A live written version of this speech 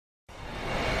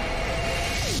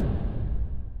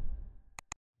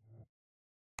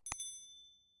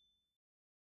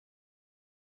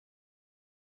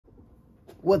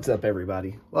What's up,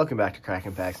 everybody? Welcome back to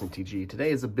Cracking Packs MTG. Today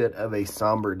is a bit of a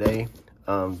somber day.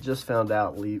 Just found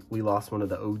out we lost one of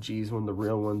the OGs, one of the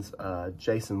real ones,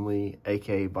 Jason Lee,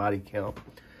 aka Body Count.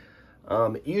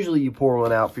 Usually you pour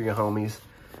one out for your homies,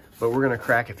 but we're going to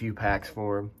crack a few packs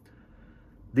for them.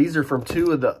 These are from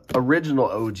two of the original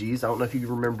OGs. I don't know if you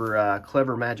remember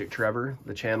Clever Magic Trevor.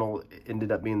 The channel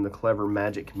ended up being the Clever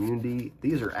Magic Community.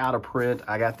 These are out of print.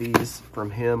 I got these from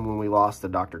him when we lost to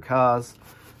Dr. Kaz.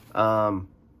 And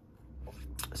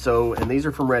these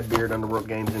are from Redbeard, Underworld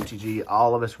Games, MTG.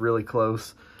 All of us really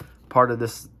close. Part of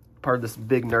this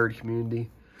big nerd community.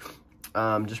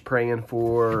 Just praying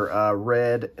for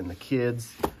Red and the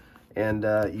kids. And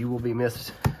you will be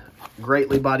missed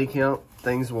greatly, Body Count.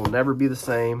 Things will never be the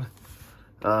same.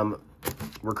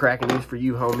 We're cracking these for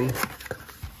you, homie.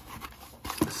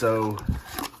 So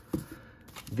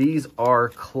these are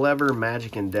Clever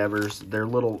Magic Endeavors. They're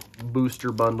little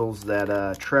booster bundles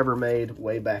that Trevor made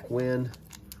way back when.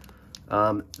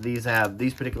 These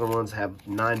particular ones have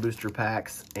 9 booster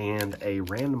packs and a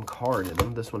random card in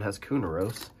them. This one has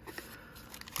Kunaros.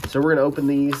 So we're gonna open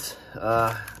these.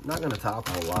 Not gonna talk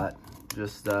a whole lot.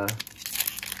 Just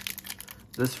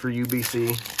this for you,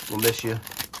 BC. We'll miss you.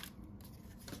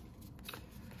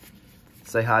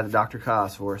 Say hi to Dr.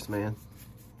 Kaz for us, man.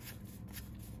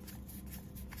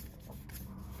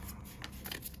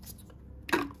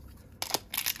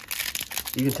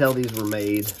 You can tell these were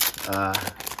made a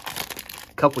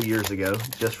couple years ago,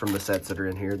 just from the sets that are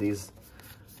in here. These,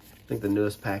 I think the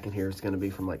newest pack in here is going to be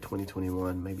from like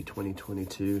 2021, maybe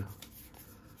 2022.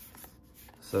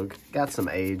 So got some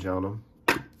age on them.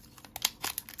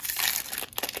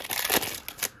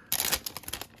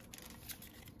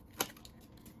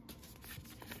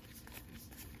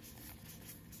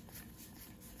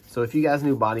 So if you guys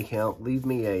knew Body Count, leave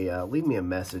me a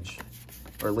message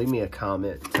or leave me a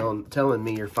comment telling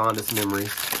me your fondest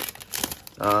memories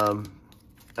of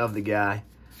the guy.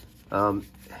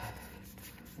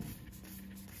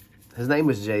 His name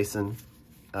was Jason.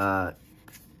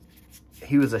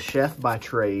 He was a chef by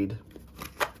trade.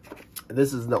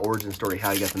 This is the origin story,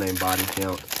 how he got the name Body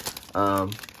Count.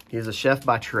 He was a chef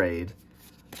by trade,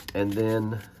 and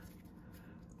then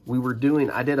we were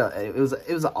doing, it was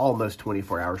an almost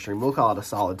 24-hour stream. We'll call it a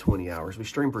solid 20 hours. We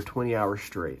streamed for 20 hours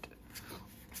straight.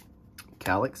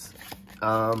 Calyx.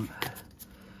 And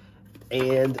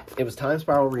it was Time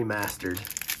Spiral Remastered.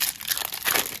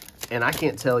 And I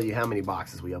can't tell you how many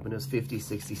boxes we opened. It was 50,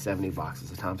 60, 70 boxes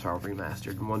of Time Spiral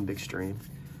Remastered in one big stream.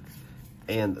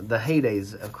 And the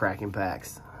heydays of cracking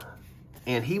packs.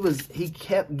 And he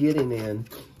kept getting in.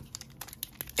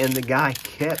 And the guy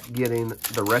kept getting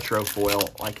the retro foil,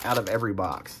 like, out of every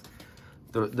box.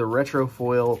 The retro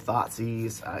foil,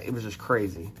 Thoughtseize, it was just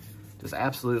crazy. Just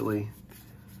absolutely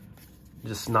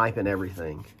just sniping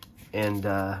everything. And,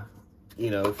 you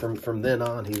know, from then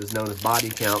on, he was known as Body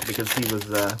Count because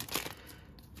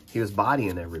he was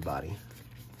bodying everybody.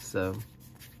 So,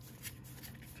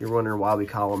 if you're wondering why we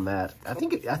call him that, I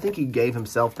think he gave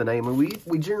himself the name. And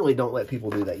we generally don't let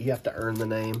people do that. You have to earn the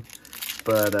name.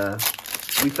 But,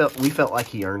 we felt like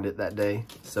he earned it that day,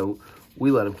 so we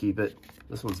let him keep it.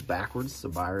 This one's backwards,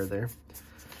 Sabira there.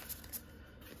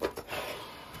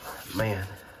 Man,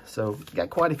 so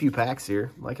got quite a few packs here.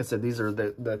 Like I said, these are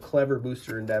the Clever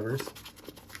Booster Endeavors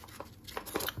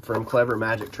from Clever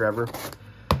Magic Trevor.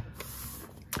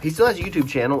 He still has a YouTube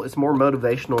channel. It's more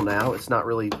motivational now. It's not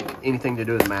really anything to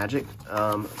do with Magic.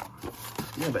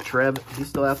 Yeah, but Trev, he's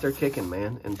still out there kicking,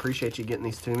 man. And appreciate you getting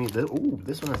these to me. Ooh,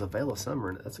 this one has a Veil of Summer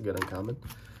in it. That's a good uncommon.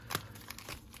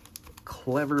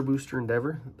 Clever Booster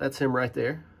Endeavor. That's him right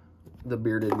there. The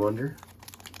Bearded Wonder.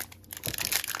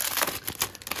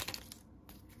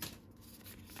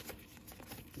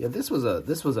 Yeah, this was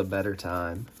a better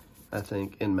time, I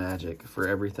think, in Magic for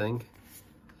everything.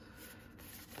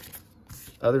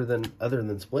 Other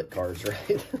than split cards,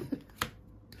 right?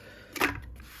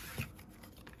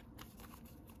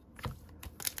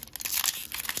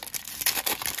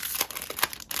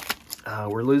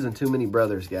 We're losing too many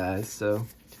brothers, guys, so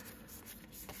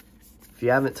if you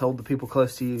haven't told the people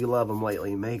close to you you love them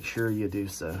lately, make sure you do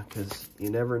so, because you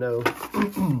never know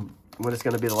when it's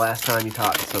going to be the last time you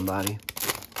talk to somebody.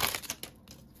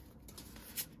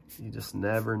 You just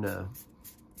never know.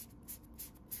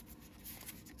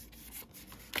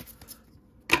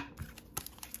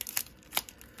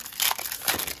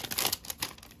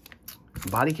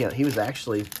 Body Count, he was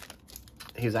actually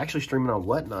streaming on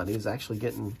Whatnot. He was actually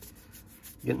getting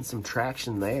some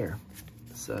traction there.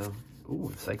 So,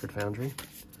 ooh, Sacred Foundry.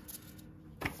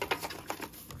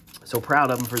 So proud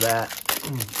of him for that.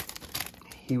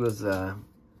 He was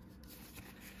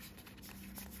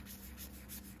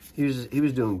he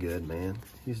was doing good, man.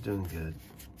 He's doing good.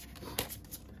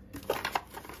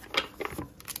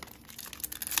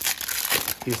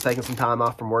 He was taking some time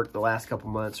off from work the last couple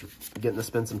months, getting to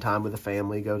spend some time with the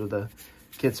family, go to the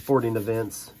kids' sporting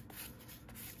events,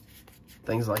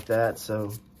 things like that.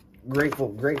 So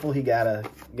grateful he got a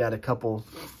couple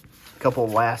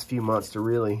last few months to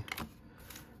really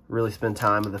spend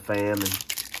time with the fam and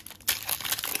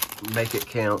make it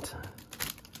count.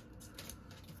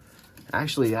 I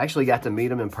actually got to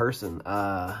meet him in person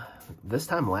this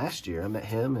time last year. I met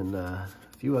him and a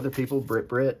few other people,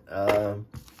 Britt,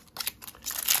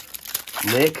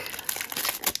 Nick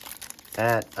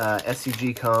at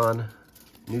SCG Con,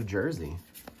 New Jersey.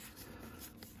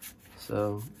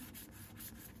 So,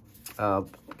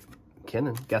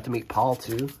 Kenan got to meet Paul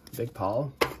too, Big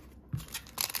Paul.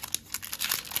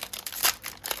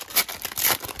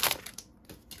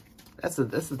 That's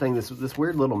the thing. This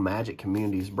weird little Magic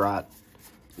community's brought,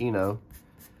 you know,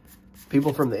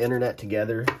 people from the internet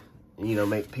together. You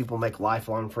know, people make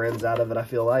lifelong friends out of it, I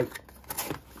feel like.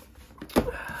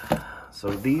 So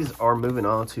these are moving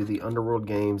on to the Underworld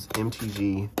Games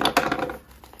MTG.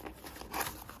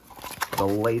 The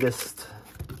latest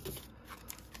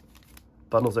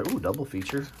bundles are, ooh, double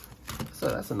feature. So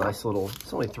that's a nice little,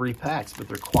 it's only 3 packs, but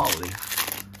they're quality.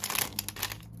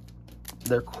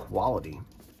 They're quality.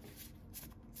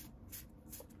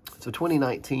 So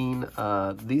 2019,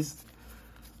 these,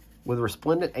 with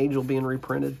Resplendent Angel being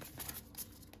reprinted,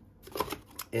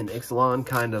 and Ixalan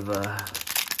kind of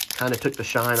took the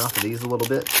shine off of these a little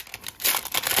bit.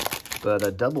 But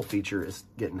a double feature is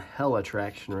getting hella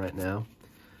traction right now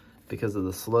because of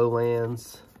the slow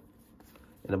lands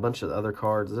and a bunch of other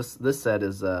cards. This set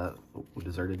is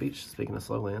Deserted Beach, speaking of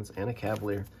slow lands, and a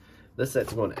Cavalier. This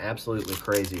set's going absolutely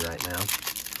crazy right now.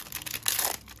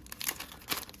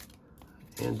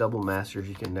 And double masters,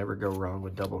 you can never go wrong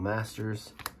with double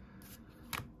masters.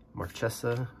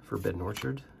 Marchesa, Forbidden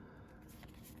Orchard.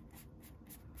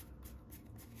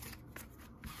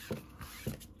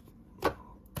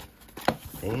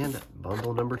 And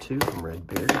bundle number 2 from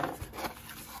Redbeard. See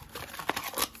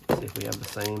if we have the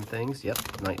same things.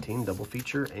 Yep, 19 double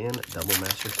feature and double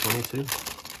masters 22.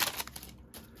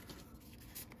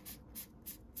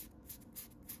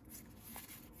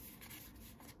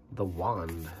 The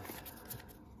Wand.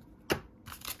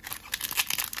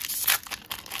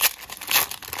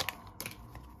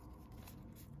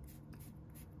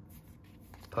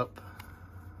 Pup,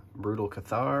 Brutal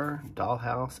Cathar,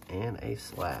 Dollhouse, and a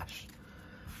Slash.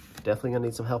 Definitely gonna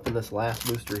need some help in this last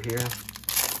booster here.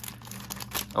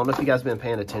 I don't know if you guys have been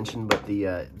paying attention, but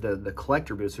the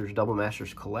collector boosters, Double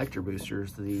Masters collector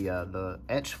boosters, the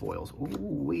etch foils,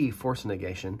 ooh-wee, Force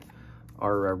Negation,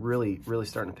 are really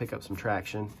starting to pick up some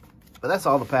traction. But that's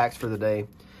all the packs for the day.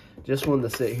 Just wanted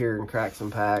to sit here and crack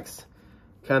some packs,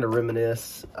 kind of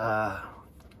reminisce.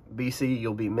 BC,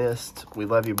 you'll be missed. We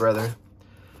love you, brother.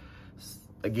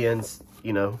 Again,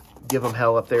 you know, give them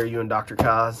hell up there, you and Dr.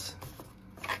 Kaz.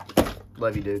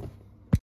 Love you, dude.